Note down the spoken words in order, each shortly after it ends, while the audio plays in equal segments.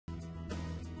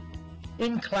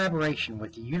In collaboration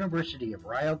with the University of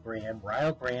Rio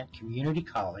Grande Community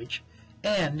College,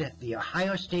 and the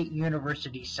Ohio State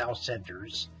University South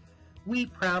Centers, we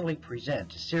proudly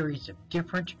present a series of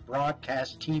different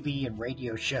broadcast TV and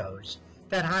radio shows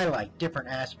that highlight different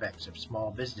aspects of small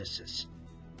businesses.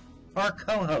 Our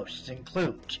co-hosts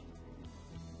include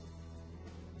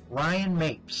Ryan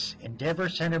Mapes, Endeavor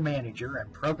Center Manager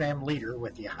and Program Leader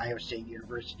with the Ohio State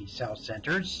University South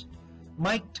Centers,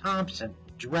 Mike Thompson,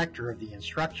 Director of the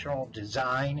Instructional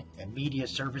Design and Media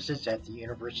Services at the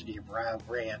University of Rio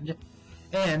Grande,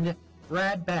 and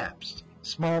Brad Bapst,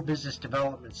 Small Business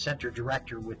Development Center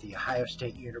Director with the Ohio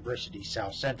State University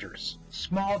South Centers.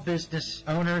 Small business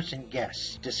owners and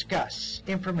guests discuss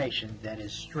information that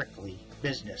is strictly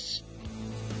business.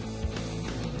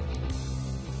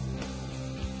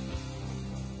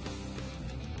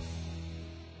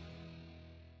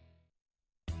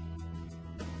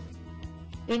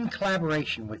 In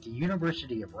collaboration with the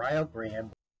University of Rio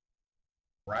Grande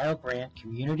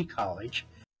Community College,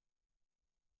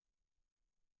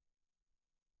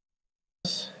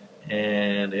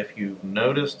 and if you've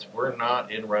noticed, we're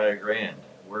not in Rio Grande.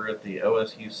 We're at the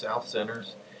OSU South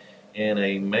Centers in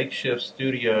a makeshift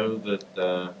studio that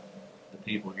the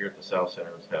people here at the South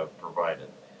Centers have provided.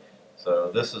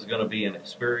 So this is going to be an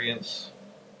experience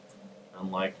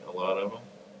unlike a lot of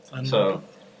them. So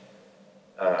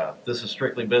this is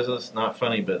strictly business, not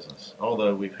funny business.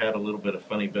 Although we've had a little bit of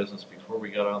funny business before we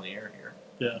got on the air here.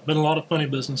 Yeah, been a lot of funny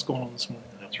business going on this morning.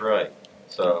 That's right.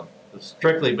 So it's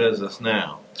strictly business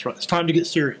now. That's right. It's time to get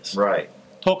serious. Right.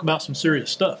 Talk about some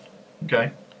serious stuff.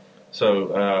 Okay.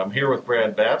 So I'm here with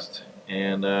Brad Bapst,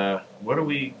 and what are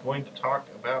we going to talk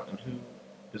about, and who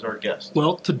is our guest?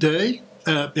 Well, today,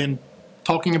 in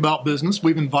talking about business,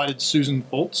 we've invited Susan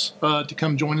Foltz to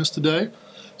come join us today.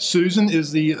 Susan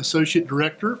is the Associate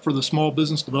Director for the Small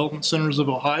Business Development Centers of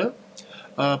Ohio.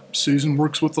 Susan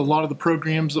works with a lot of the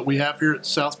programs that we have here at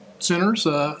South Centers,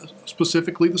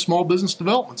 specifically the Small Business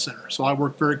Development Center. So I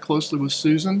work very closely with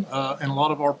Susan and a lot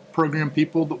of our program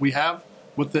people that we have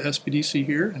with the SBDC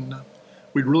here. And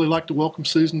we'd really like to welcome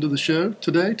Susan to the show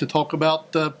today to talk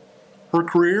about her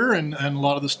career and a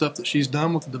lot of the stuff that she's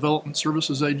done with the Development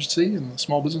Services Agency and the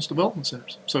Small Business Development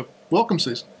Centers. So welcome,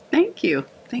 Susan. Thank you.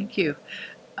 Thank you.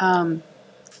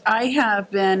 I have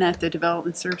been at the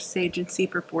Development Services Agency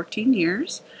for 14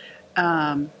 years.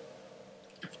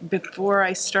 Before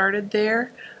I started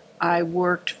there, I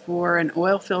worked for an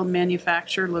oil field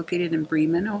manufacturer located in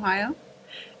Bremen, Ohio.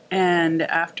 And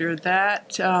after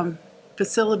that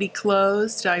facility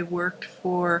closed, I worked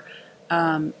for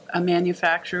a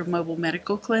manufacturer of mobile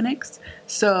medical clinics.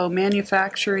 So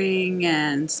manufacturing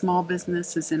and small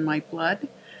business is in my blood.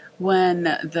 When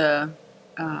the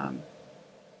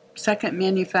second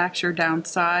manufacturer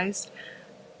downsized,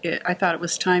 I thought it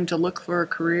was time to look for a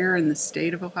career in the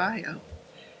state of Ohio.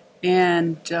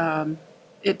 And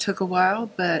it took a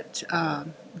while, but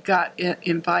got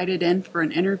invited in for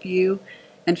an interview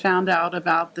and found out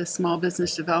about the Small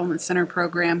Business Development Center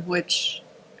program, which,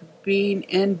 being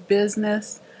in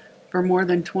business for more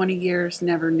than 20 years,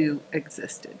 never knew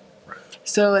existed. Right.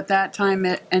 So at that time,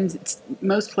 and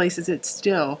most places, it's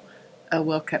still a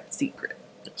well-kept secret.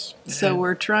 Yes. So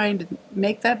we're trying to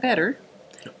make that better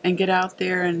and get out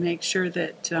there and make sure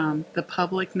that the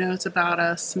public knows about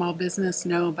us, small business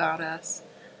know about us,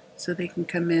 so they can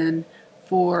come in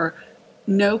for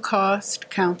no-cost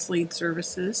counseling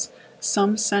services.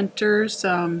 Some centers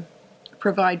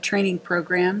provide training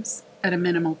programs at a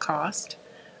minimal cost,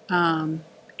 and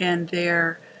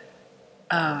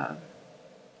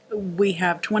we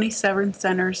have 27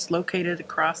 centers located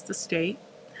across the state.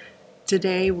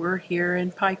 Today we're here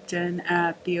in Piketon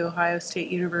at the Ohio State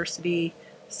University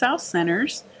South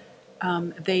Centers.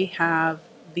 They have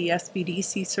the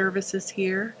SBDC services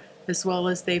here, as well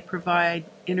as they provide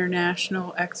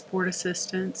international export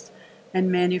assistance and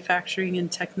manufacturing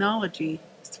and technology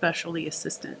specialty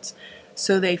assistance.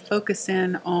 So they focus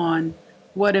in on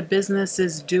what a business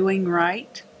is doing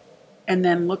right and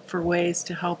then look for ways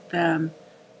to help them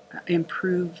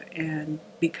improve and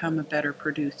become a better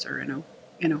producer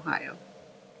in Ohio.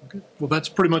 Okay. Well, that's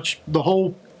pretty much the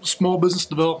whole Small Business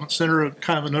Development Center,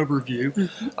 kind of an overview.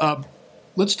 Mm-hmm.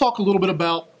 Let's talk a little bit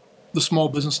about the Small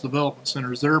Business Development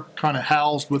Centers. They're kind of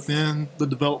housed within the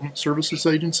Development Services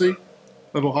Agency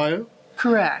of Ohio?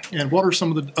 Correct. And what are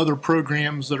some of the other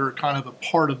programs that are kind of a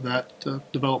part of that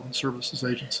Development Services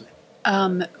Agency?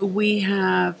 We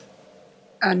have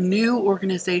a new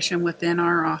organization within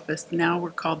our office. Now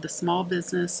we're called the Small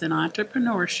Business and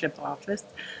Entrepreneurship Office.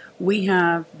 We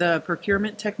have the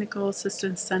Procurement Technical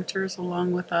Assistance Centers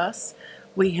along with us.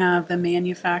 We have the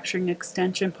Manufacturing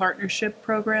Extension Partnership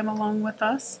Program along with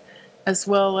us, as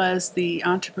well as the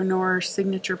Entrepreneur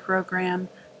Signature Program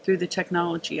through the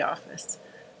Technology Office.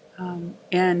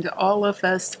 And all of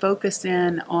us focus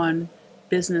in on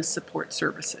business support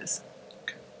services.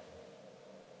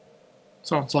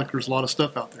 Sounds like there's a lot of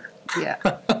stuff out there.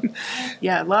 Yeah.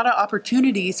 Yeah, a lot of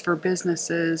opportunities for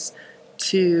businesses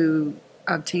to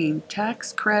obtain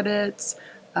tax credits,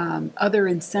 other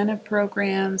incentive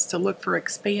programs, to look for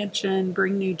expansion,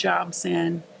 bring new jobs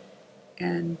in,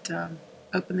 and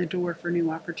open the door for new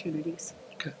opportunities.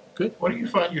 Okay, good. What do you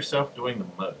find yourself doing the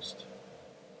most?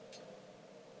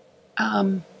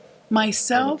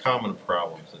 Myself, The common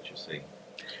problems that you see.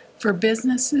 for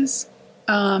businesses,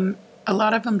 a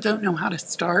lot of them don't know how to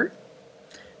start.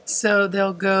 So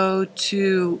they'll go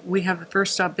to, we have a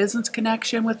First Stop Business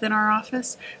Connection within our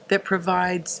office that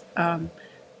provides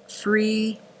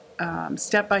free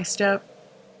step-by-step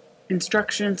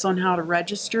instructions on how to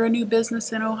register a new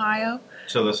business in Ohio.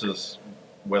 So this is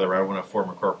whether I want to form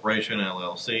a corporation,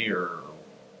 LLC, or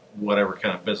whatever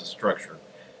kind of business structure.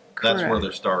 That's where Correct.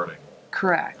 they're starting.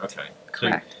 Correct. Okay.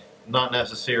 Correct. So not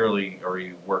necessarily are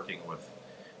you working with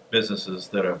businesses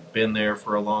that have been there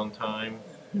for a long time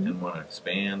and want to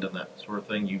expand and that sort of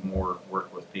thing. You more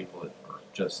work with people that are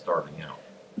just starting out.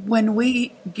 When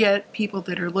we get people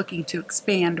that are looking to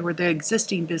expand or the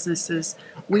existing businesses,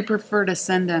 we prefer to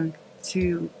send them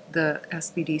to the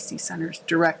SBDC centers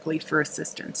directly for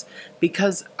assistance,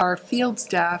 because our field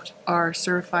staff are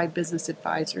certified business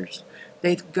advisors.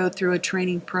 They go through a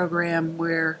training program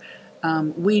where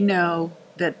we know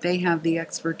that they have the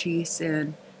expertise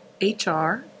in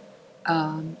HR,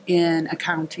 in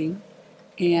accounting,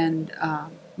 and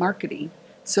marketing.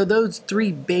 So those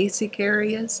three basic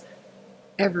areas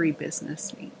every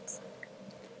business needs.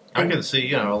 I can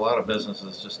see, a lot of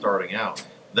businesses just starting out.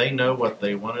 They know what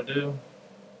they want to do.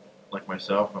 Like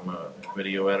myself, I'm a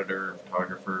video editor,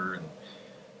 photographer, and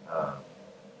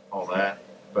all that.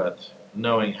 But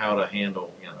knowing how to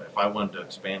handle, if I wanted to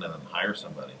expand and then hire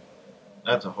somebody,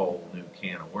 that's a whole new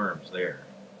can of worms there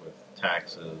with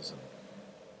taxes and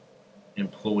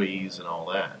employees and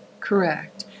all that.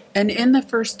 Correct. And in the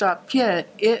First Stop Kit,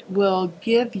 it will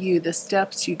give you the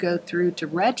steps you go through to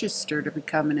register to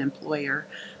become an employer,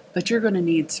 but you're going to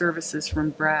need services from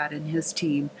Brad and his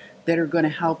team that are going to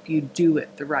help you do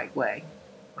it the right way.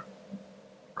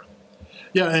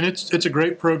 Yeah, and it's a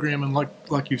great program, and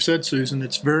like you've said, Susan,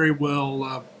 it's very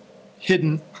well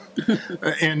hidden.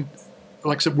 And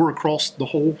like I said, we're across the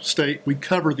whole state. We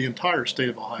cover the entire state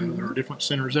of Ohio. There are different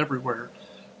centers everywhere.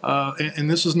 And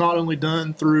this is not only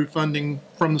done through funding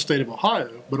from the state of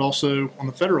Ohio, but also on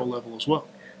the federal level as well.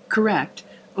 Correct.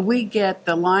 We get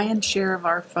the lion's share of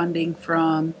our funding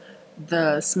from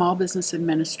the Small Business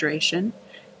Administration,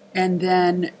 and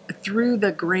then through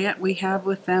the grant we have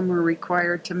with them, we're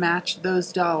required to match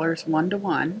those dollars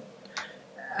 1-to-1.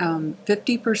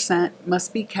 50%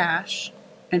 must be cash,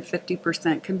 and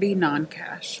 50% can be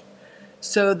non-cash.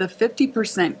 So the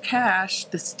 50% cash,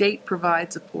 the state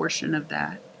provides a portion of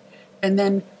that. And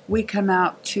then we come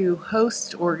out to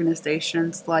host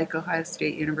organizations like Ohio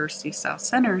State University South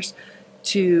Centers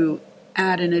to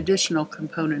add an additional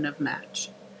component of match.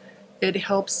 It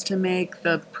helps to make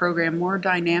the program more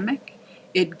dynamic.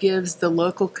 It gives the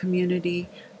local community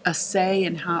a say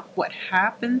in what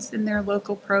happens in their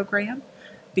local program,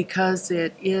 because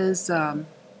it is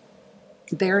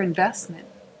their investment.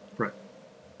 Right.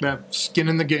 That skin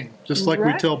in the game. Just like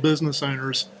we tell business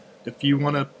owners, if you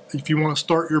want to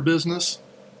start your business,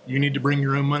 you need to bring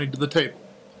your own money to the table.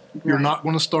 You're not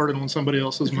going to start it on somebody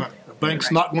else's money. A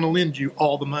bank's not going to lend you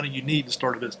all the money you need to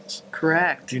start a business.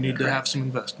 Correct. You need to have some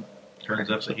investment.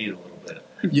 Turns up the heat a little bit.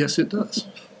 Yes, it does.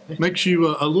 Makes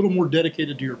you a little more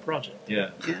dedicated to your project.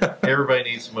 Yeah. Everybody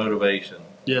needs motivation.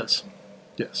 Yes.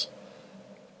 Yes.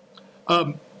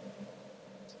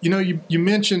 You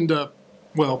mentioned,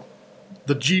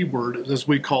 the G word, as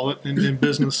we call it in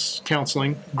business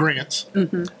counseling, grants.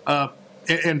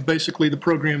 And basically the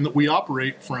program that we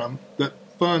operate from that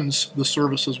funds the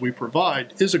services we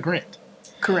provide is a grant.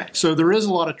 Correct. So there is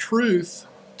a lot of truth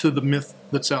to the myth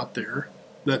that's out there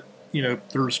that,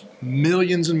 there's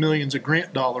millions and millions of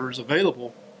grant dollars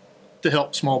available to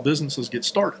help small businesses get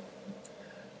started.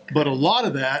 But a lot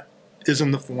of that is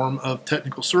in the form of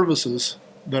technical services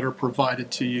that are provided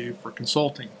to you for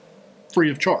consulting free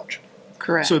of charge.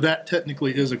 Correct. So that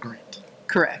technically is a grant.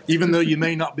 Correct. Even though you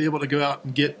may not be able to go out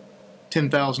and get $10,000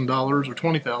 or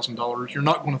 $20,000, you're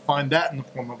not going to find that in the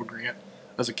form of a grant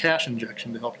as a cash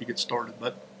injection to help you get started.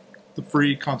 But the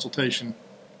free consultation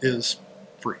is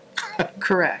free.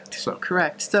 Correct. So.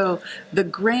 Correct. So the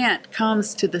grant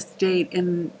comes to the state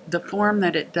in the form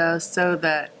that it does so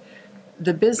that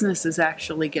the businesses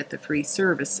actually get the free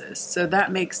services. So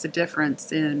that makes a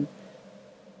difference in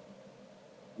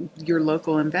your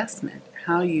local investment,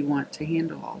 how you want to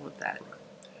handle all of that.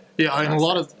 Yeah, and a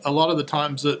lot of the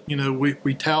times that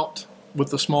we tout with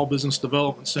the small business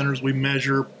development centers, we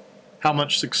measure how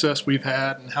much success we've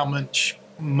had and how much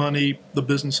money the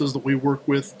businesses that we work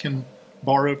with can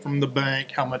borrow from the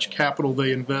bank, how much capital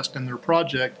they invest in their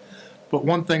project. But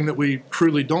one thing that we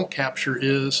truly don't capture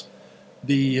is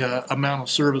the amount of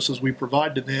services we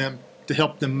provide to them to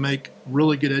help them make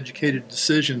really good educated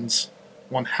decisions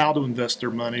on how to invest their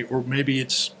money, or maybe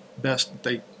it's best that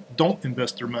they don't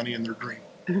invest their money in their dream.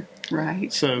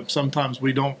 Right. So sometimes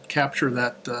we don't capture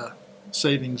that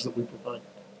savings that we provide.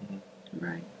 Mm-hmm.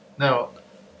 Right. Now,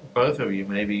 both of you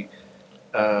maybe,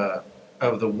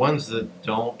 of the ones that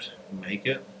don't make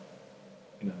it,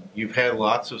 you've had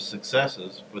lots of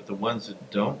successes, but the ones that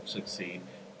don't succeed,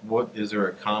 is there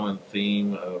a common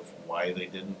theme of why they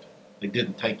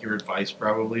didn't take your advice,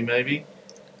 probably, maybe?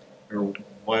 Or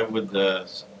why would a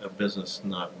business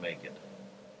not make it?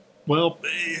 Well,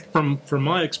 from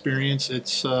my experience,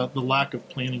 it's the lack of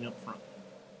planning up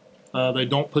front. They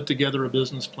don't put together a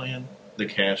business plan. The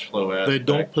cash flow aspect. They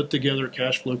don't put together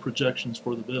cash flow projections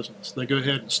for the business. They go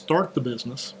ahead and start the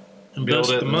business, invest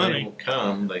build it, the and money. they will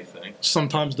come, they think.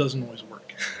 Sometimes doesn't always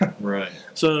work. Right.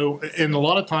 So, and a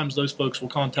lot of times those folks will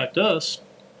contact us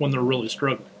when they're really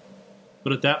struggling.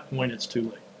 But at that point, it's too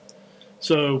late.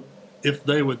 So if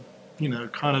they would,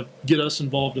 kind of get us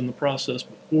involved in the process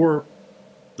before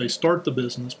they start the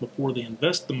business, before they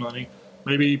invest the money,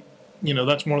 maybe,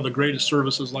 that's one of the greatest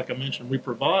services, like I mentioned, we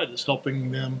provide, is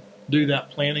helping them do that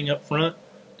planning up front,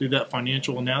 do that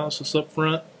financial analysis up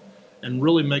front, and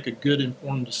really make a good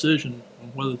informed decision on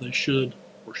whether they should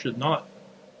or should not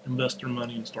invest their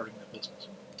money in starting that business.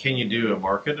 Can you do a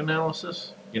market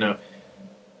analysis?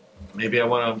 Maybe I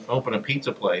want to open a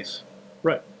pizza place.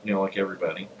 Right. Like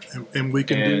everybody. And we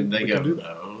can and do they we go, can do that.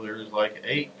 no, there's like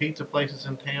 8 pizza places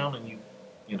in town, and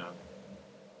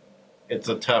it's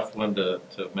a tough one to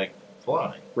make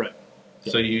fly. Right.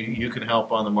 So you can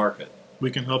help on the market.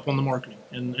 We can help on the marketing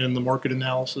and the market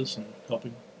analysis and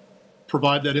helping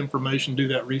provide that information, do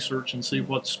that research, and see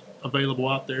what's available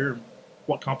out there and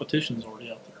what competition is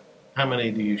already out there. How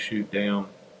many do you shoot down?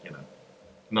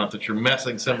 Not that you're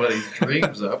messing somebody's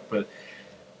dreams up, but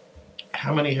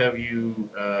how many have you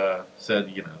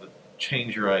said,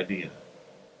 change your idea?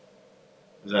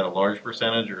 Is that a large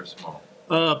percentage or a small?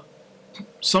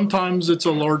 Sometimes it's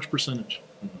a large percentage.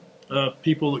 Mm-hmm.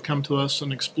 People that come to us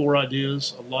and explore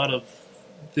ideas, a lot of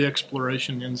the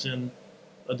exploration ends in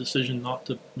a decision not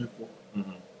to move forward.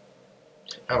 Mm-hmm.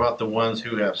 How about the ones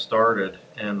who have started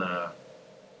and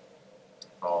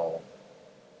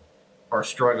are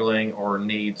struggling or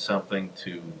need something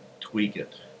to tweak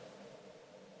it?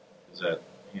 Does that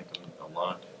happen a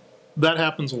lot? That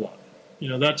happens a lot.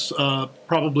 That's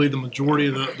probably the majority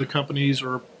of the companies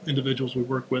or individuals we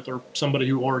work with are somebody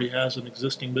who already has an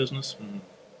existing business.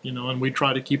 Mm-hmm. And we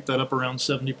try to keep that up around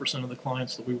 70% of the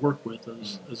clients that we work with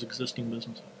as existing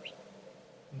business owners.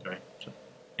 Okay. So.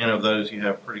 And of those, you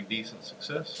have pretty decent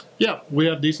success? Yeah, we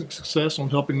have decent success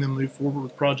on helping them move forward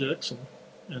with projects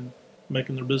and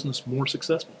making their business more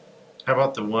successful. How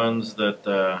about the ones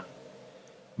that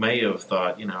may have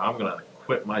thought, I'm going to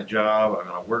quit my job, I'm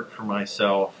going to work for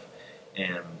myself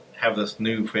and have this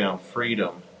newfound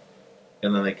freedom,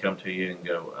 and then they come to you and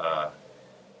go,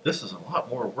 this is a lot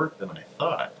more work than I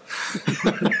thought.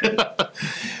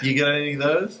 You get any of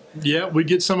those? Yeah, we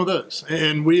get some of those.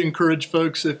 And we encourage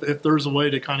folks, if there's a way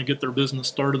to kind of get their business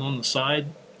started on the side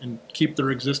and keep their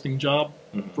existing job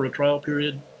for a trial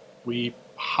period, we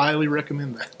highly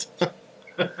recommend that.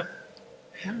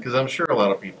 Because I'm sure a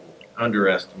lot of people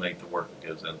underestimate the work that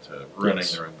goes into running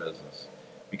their own business.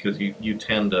 Because you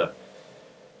tend to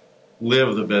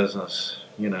live the business,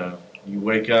 You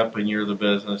wake up and you're the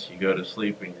business, you go to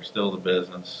sleep and you're still the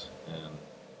business, and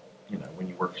when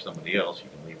you work for somebody else, you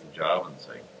can leave the job and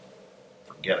say,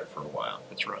 forget it for a while.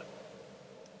 That's right.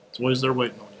 It's always there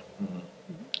waiting on you. Mm-hmm.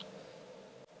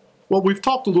 Well, we've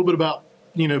talked a little bit about,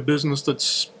 business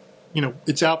that's,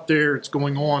 it's out there, it's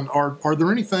going on. Are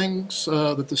there any things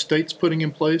that the state's putting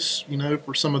in place,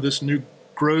 for some of this new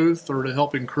growth or to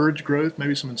help encourage growth,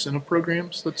 maybe some incentive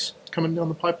programs that's coming down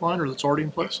the pipeline or that's already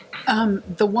in place?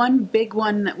 The one big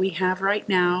one that we have right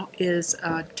now is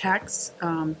tax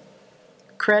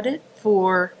credit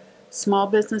for small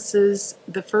businesses.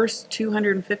 The first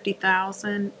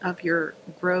 $250,000 of your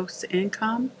gross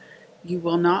income, you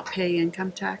will not pay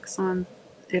income tax on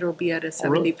It'll be at a Oh,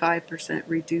 really? 75%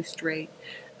 reduced rate.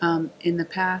 In the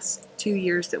past 2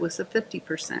 years, it was a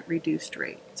 50% reduced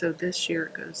rate. So this year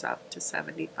it goes up to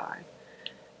 75.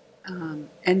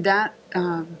 And that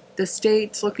the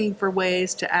state's looking for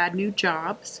ways to add new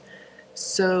jobs.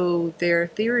 So their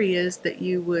theory is that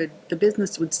the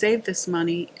business would save this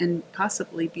money and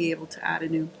possibly be able to add a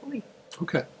new employee.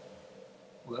 Okay.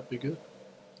 Well, that'd be good.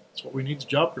 That's what we need is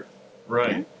job growth. Right.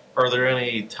 Okay. Are there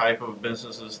any type of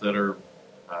businesses that are,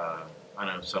 I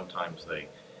know sometimes they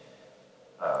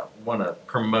want to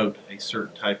promote a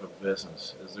certain type of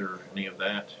business. Is there any of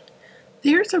that?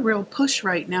 There's a real push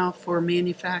right now for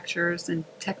manufacturers and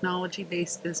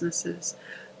technology-based businesses.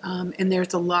 And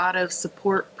there's a lot of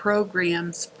support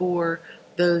programs for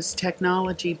those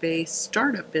technology-based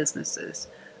startup businesses.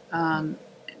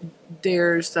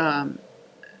 There's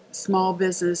small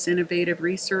business innovative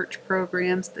research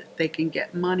programs that they can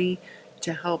get money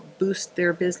to help boost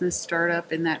their business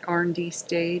startup in that R&D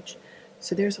stage.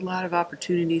 So there's a lot of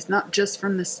opportunities, not just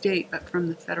from the state, but from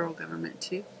the federal government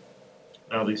too.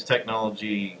 Now, these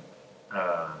technology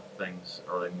things,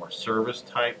 are they more service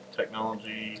type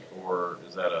technology, or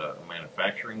is that a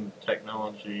manufacturing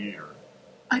technology? Or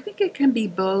I think it can be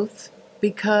both,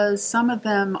 because some of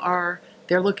them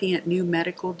they're looking at new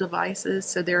medical devices,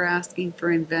 so they're asking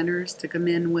for inventors to come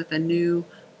in with a new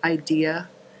idea.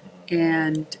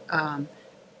 And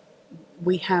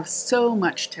we have so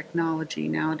much technology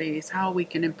nowadays, how we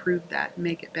can improve that and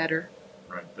make it better.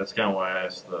 right, that's kind of why I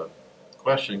asked the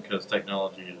question, because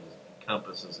technology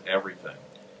encompasses everything,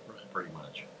 pretty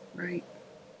much. Right.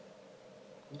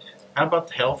 How about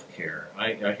the healthcare?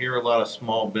 I hear a lot of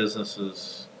small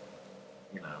businesses,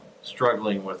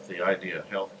 struggling with the idea of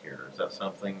healthcare. Is that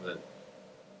something that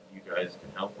you guys can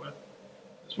help with,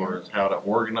 as far as how to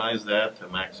organize that to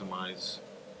maximize,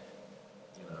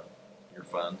 your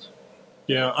funds?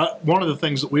 Yeah, one of the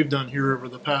things that we've done here over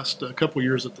the past couple of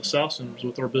years at the South Centers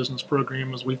with our business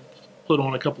program is we've put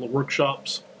on a couple of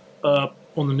workshops on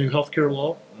the new healthcare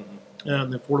law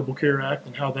and the Affordable Care Act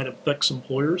and how that affects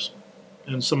employers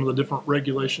and some of the different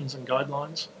regulations and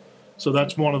guidelines. So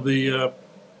that's one of the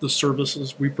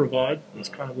services we provide. It's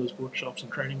kind of those workshops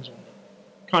and trainings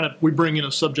on it. We bring in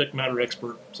a subject matter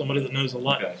expert, somebody that knows a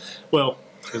lot. Okay. Well,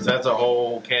 because that's a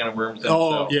whole can of worms.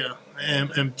 Oh, yeah.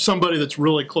 And somebody that's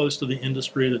really close to the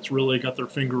industry, that's really got their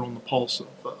finger on the pulse of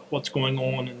what's going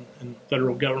on in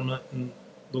federal government and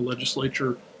the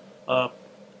legislature. The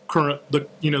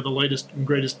latest and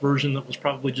greatest version that was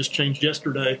probably just changed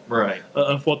yesterday, right,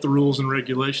 of what the rules and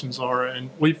regulations are.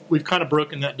 And we've kind of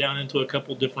broken that down into a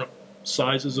couple different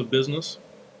sizes of business,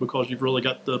 because you've really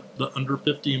got the under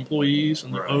 50 employees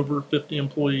and the over 50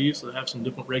 employees that have some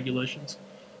different regulations.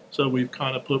 So we've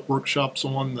kind of put workshops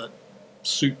on that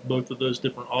suit both of those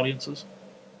different audiences,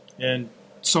 and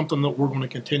something that we're going to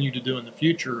continue to do in the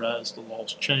future as the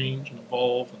laws change and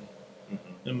evolve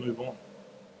and move on.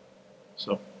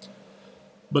 So,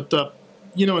 but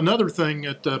another thing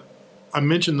that I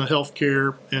mentioned, the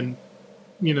healthcare, and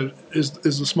is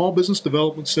the Small Business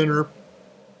Development Center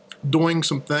doing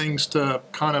some things to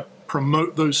kind of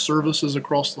promote those services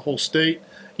across the whole state?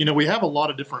 We have a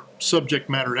lot of different subject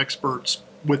matter experts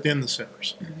within the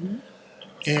centers.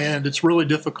 And it's really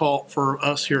difficult for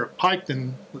us here at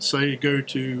Piketon, let's say, to go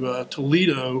to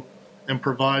Toledo and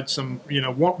provide some,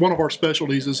 one of our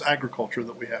specialties is agriculture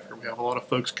that we have here. We have a lot of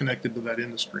folks connected to that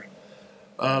industry.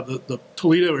 The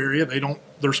Toledo area,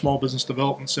 their Small Business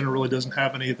Development Center really doesn't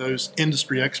have any of those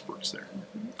industry experts there.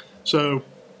 So,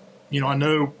 I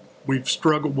know we've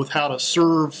struggled with how to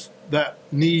serve that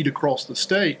need across the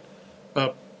state.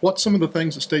 What's some of the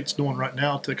things the state's doing right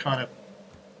now to kind of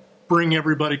bring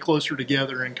everybody closer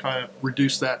together and kind of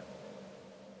reduce that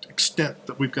extent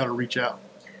that we've got to reach out?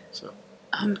 So,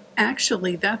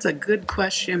 actually, that's a good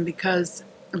question, because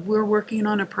we're working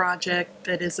on a project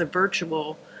that is a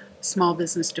virtual Small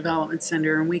Business Development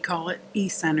Center, and we call it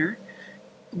eCenter.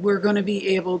 We're going to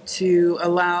be able to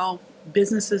allow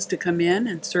businesses to come in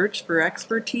and search for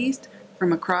expertise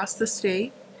from across the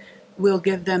state. We'll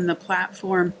give them the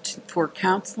platform for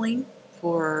counseling,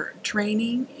 for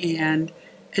training, and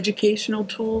educational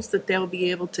tools that they'll be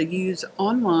able to use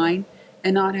online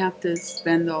and not have to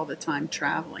spend all the time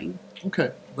traveling.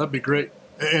 Okay, that'd be great.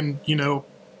 And,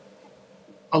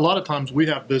 a lot of times we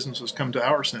have businesses come to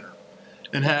our center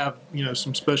and have,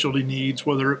 some specialty needs,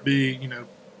 whether it be,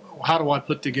 how do I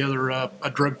put together a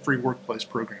drug-free workplace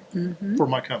program for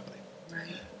my company?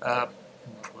 Right.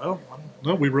 Well, I don't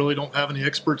know. We really don't have any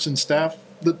experts in staff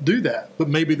that do that, but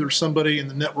maybe there's somebody in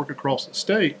the network across the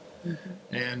state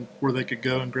and where they could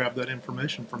go and grab that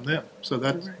information from them. So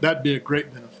that'd be a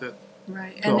great benefit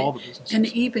right. to all the businesses. And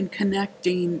even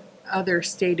connecting other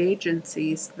state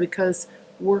agencies, because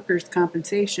workers'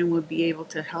 compensation would be able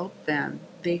to help them.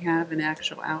 They have an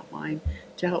actual outline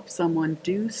to help someone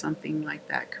do something like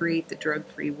that, create the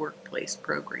drug-free workplace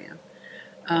program.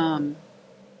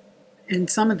 And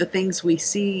some of the things we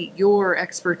see, your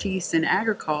expertise in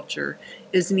agriculture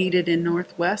is needed in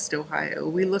Northwest Ohio.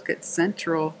 We look at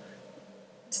central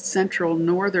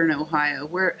northern Ohio,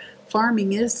 where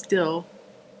farming is still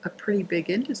a pretty big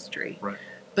industry. Right.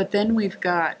 But then we've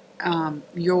got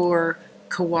your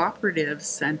cooperative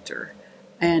center,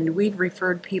 and we've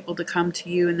referred people to come to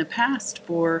you in the past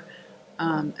for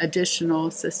additional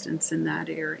assistance in that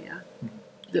area.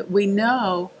 That we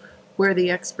know where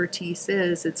the expertise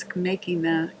is. It's making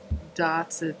the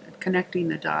dots, connecting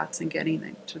the dots, and getting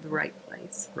them to the right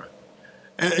place. Right.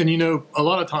 And you know, a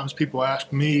lot of times people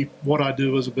ask me what I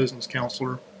do as a business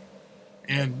counselor,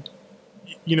 and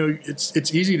you know,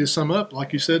 it's easy to sum up,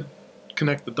 like you said,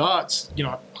 connect the dots. You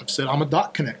know, I've said I'm a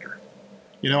dot connector.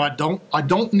 You know, I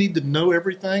don't need to know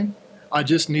everything. I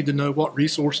just need to know what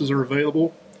resources are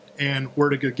available and where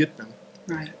to go get them,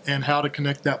 Right. and how to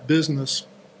connect that business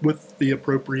with the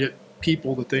appropriate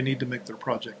people that they need to make their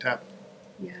project happen.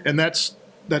 Yeah. And that's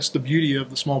the beauty of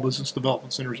the small business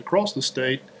development centers across the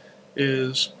state,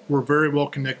 is we're very well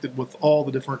connected with all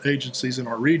the different agencies in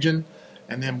our region,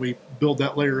 and then we build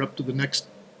that layer up to the next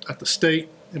at the state,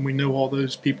 and we know all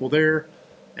those people there,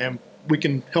 and we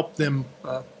can help them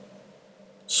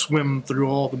swim through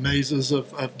all the mazes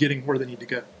of getting where they need to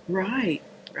go. Right.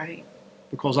 Right.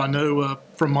 Because I know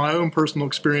from my own personal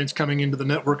experience coming into the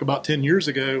network about 10 years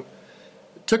ago,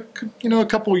 it took, you know, a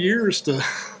couple of years to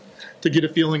get a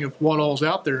feeling of what all's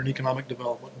out there in economic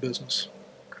development and business.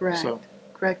 Correct. So.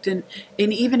 Correct. And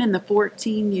even in the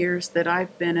 14 years that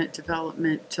I've been at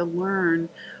development, to learn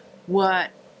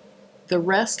what the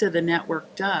rest of the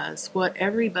network does, what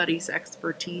everybody's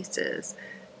expertise is,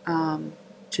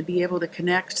 to be able to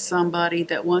connect somebody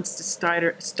that wants to start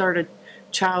a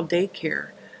child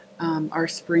daycare. Our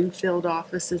Springfield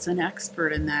office is an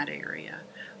expert in that area.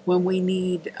 When we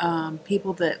need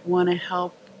people that want to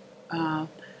help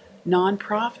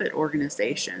nonprofit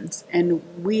organizations, and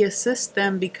we assist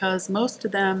them because most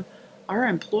of them are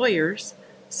employers,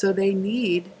 so they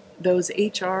need those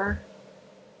HR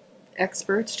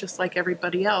experts just like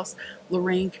everybody else.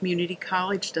 Lorain Community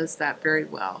College does that very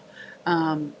well.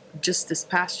 Just this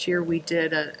past year we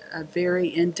did a very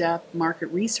in-depth market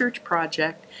research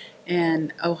project,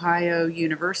 and Ohio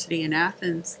University in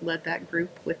Athens led that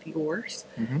group with yours,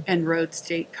 and Rhodes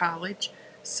State College.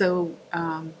 So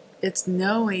it's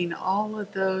knowing all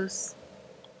of those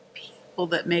people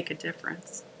that make a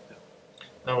difference.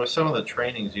 Now, with some of the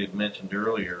trainings you had mentioned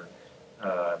earlier,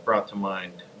 brought to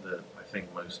mind that I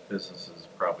think most businesses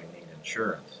probably need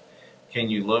insurance. Can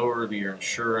you lower your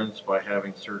insurance by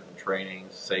having certain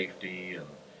trainings, safety, and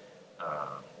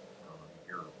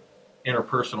your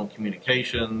interpersonal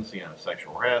communications, you know,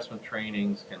 sexual harassment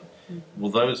trainings? Will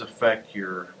those affect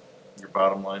your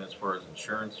bottom line as far as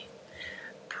insurance?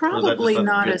 Probably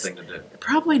not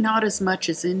as much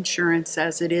as insurance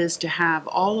as it is to have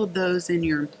all of those in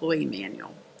your employee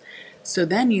manual. So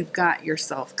then you've got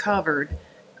yourself covered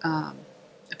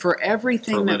for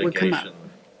everything that would come up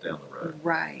down the road.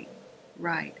 Right,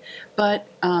 right. But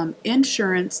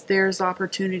insurance, there's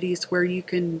opportunities where you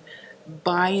can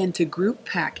buy into group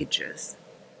packages.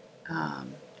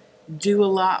 Do a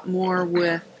lot more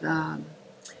with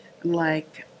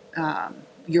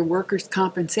your workers'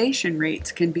 compensation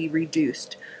rates can be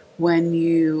reduced when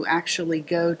you actually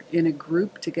go in a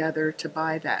group together to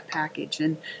buy that package.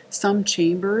 And some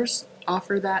chambers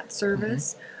offer that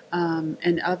service,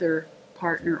 and other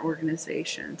partner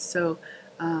organizations. So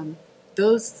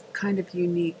those kind of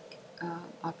unique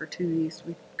opportunities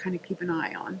we kind of keep an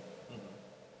eye on.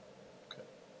 Okay.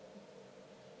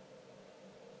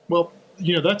 Well,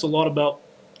 you know, that's a lot about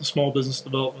the small business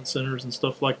development centers and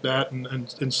stuff like that,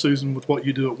 and Susan, with what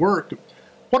you do at work,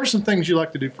 what are some things you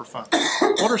like to do for fun?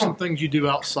 What are some things you do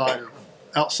outside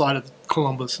of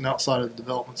Columbus and outside of the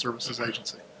Development Services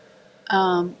Agency?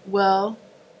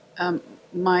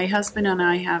 My husband and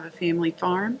I have a family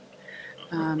farm.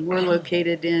 We're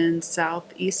located in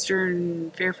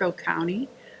southeastern Fairfield County.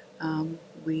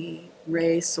 We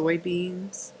raise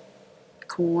soybeans,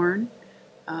 corn.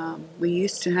 We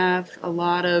used to have a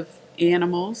lot of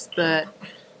animals, but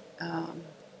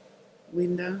we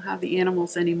don't have the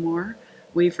animals anymore.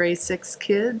 We've raised 6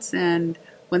 kids, and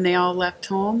when they all left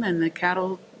home and the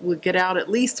cattle would get out at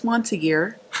least once a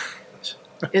year,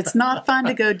 it's not fun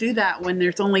to go do that when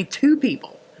there's only 2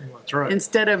 people. That's right.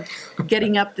 Instead of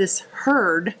getting up this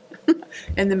herd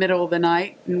in the middle of the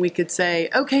night, and we could say,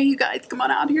 okay, you guys come on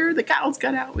out here, the cows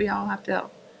got out, we all have to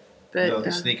help. But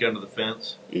They sneak under the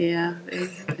fence. yeah, they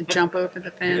jump over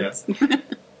the fence.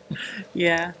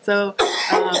 Yeah. So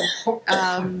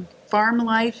farm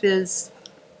life is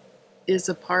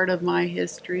a part of my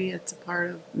history. It's a part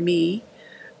of me.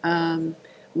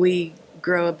 We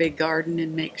grow a big garden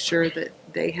and make sure that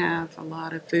they have a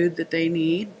lot of food that they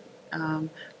need.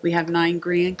 We have 9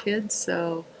 grandkids,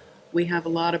 so we have a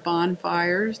lot of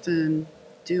bonfires and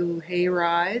do hay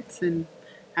rides and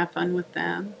have fun with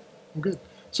them. Good.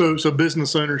 So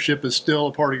business ownership is still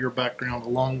a part of your background,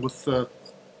 along with the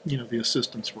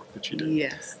assistance work that you do.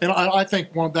 Yes. And I think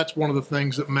that's one of the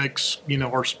things that makes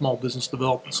our small business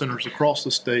development centers across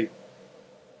the state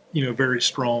very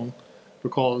strong,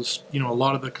 because a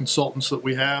lot of the consultants that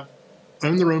we have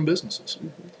own their own businesses.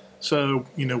 Mm-hmm. So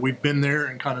we've been there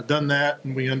and kind of done that,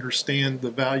 and we understand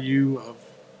the value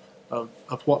of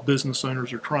what business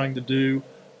owners are trying to do,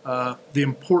 the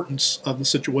importance of the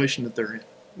situation that they're in.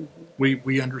 Mm-hmm.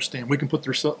 We understand. We can put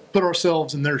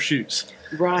ourselves in their shoes,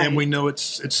 right? And we know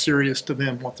it's serious to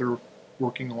them what they're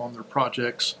working on, their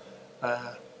projects,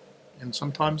 and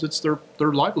sometimes it's their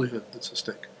livelihood that's at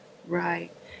stake.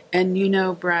 Right.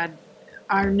 And Brad,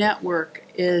 our network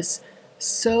is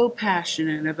so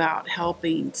passionate about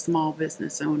helping small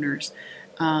business owners.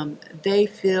 They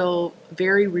feel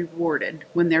very rewarded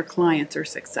when their clients are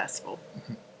successful.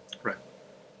 Mm-hmm. Right.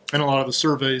 And a lot of the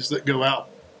surveys that go out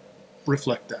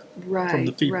reflect that, right, from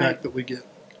the feedback that we get.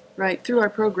 Right. Through our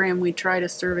program, we try to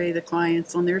survey the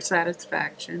clients on their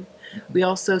satisfaction. Mm-hmm. We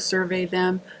also survey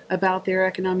them about their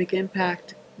economic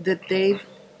impact that they've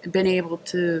been able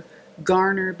to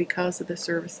garner because of the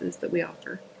services that we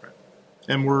offer. Right.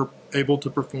 And we're able to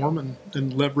perform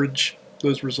and leverage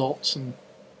those results and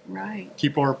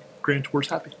keep our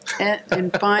grantors happy.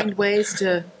 and find ways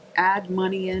to add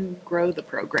money in, grow the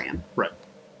program. Right.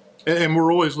 And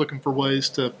we're always looking for ways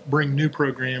to bring new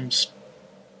programs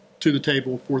to the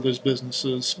table for those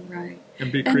businesses, right,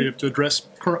 and be creative to address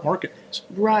current market needs.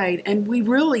 Right. And we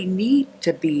really need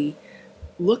to be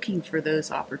looking for those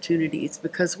opportunities,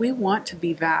 because we want to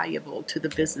be valuable to the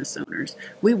business owners.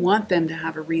 We want them to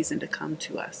have a reason to come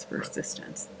to us for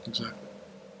assistance. Exactly.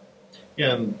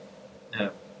 Yeah, and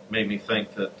that made me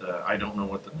think that I don't know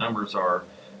what the numbers are,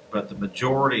 but the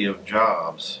majority of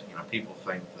jobs, people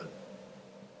think that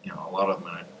a lot of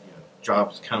them,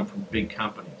 jobs come from big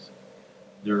companies.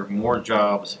 There are more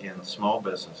jobs in small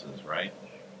businesses, right?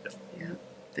 Yeah,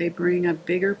 they bring a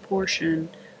bigger portion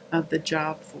of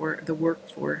the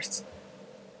workforce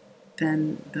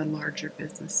than the larger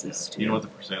businesses do. You know what the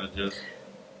percentage is?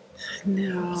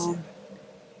 No.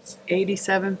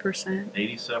 87%.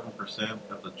 87%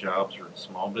 of the jobs are in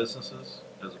small businesses,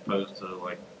 as opposed to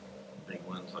like big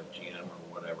ones like GM or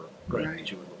whatever. Right.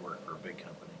 That you would work for a big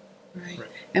company. Right.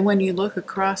 And when you look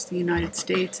across the United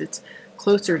States, it's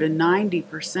closer to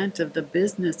 90% of the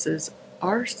businesses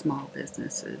are small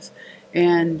businesses.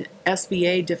 And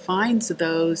SBA defines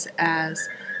those as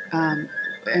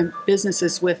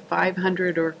businesses with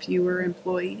 500 or fewer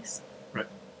employees. Right.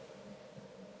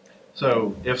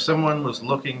 So if someone was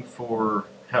looking for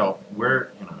help,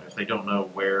 where, if they don't know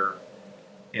where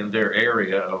in their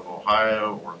area of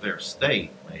Ohio or their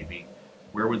state maybe,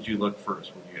 where would you look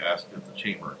first? Would you ask at the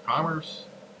Chamber of Commerce,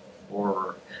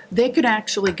 or? They could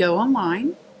actually go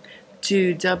online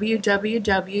to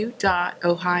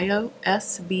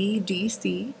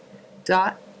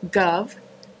www.ohiosbdc.gov,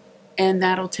 and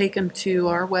that'll take them to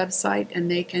our website,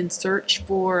 and they can search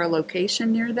for a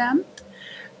location near them.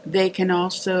 They can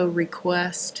also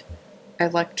request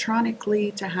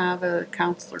electronically to have a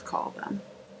counselor call them.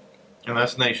 And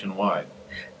that's nationwide?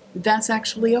 That's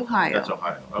actually Ohio. That's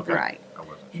Ohio, okay. Right. I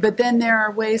wasn't sure. But then there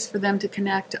are ways for them to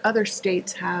connect to other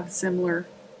states have similar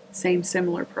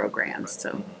programs. Right.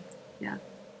 So, mm-hmm. Yeah.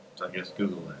 So I guess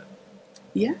Google that.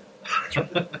 Yeah.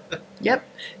 Yep.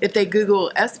 If they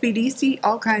Google SBDC,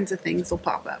 all kinds of things will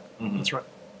pop up. Mm-hmm. That's right.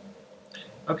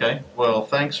 Okay. Well,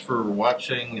 thanks for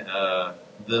watching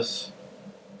this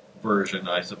version,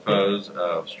 I suppose,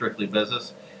 of Strictly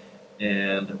Business.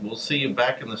 And we'll see you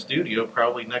back in the studio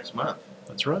probably next month.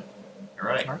 That's right. All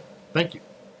right. All right. Thank you.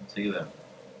 See you then.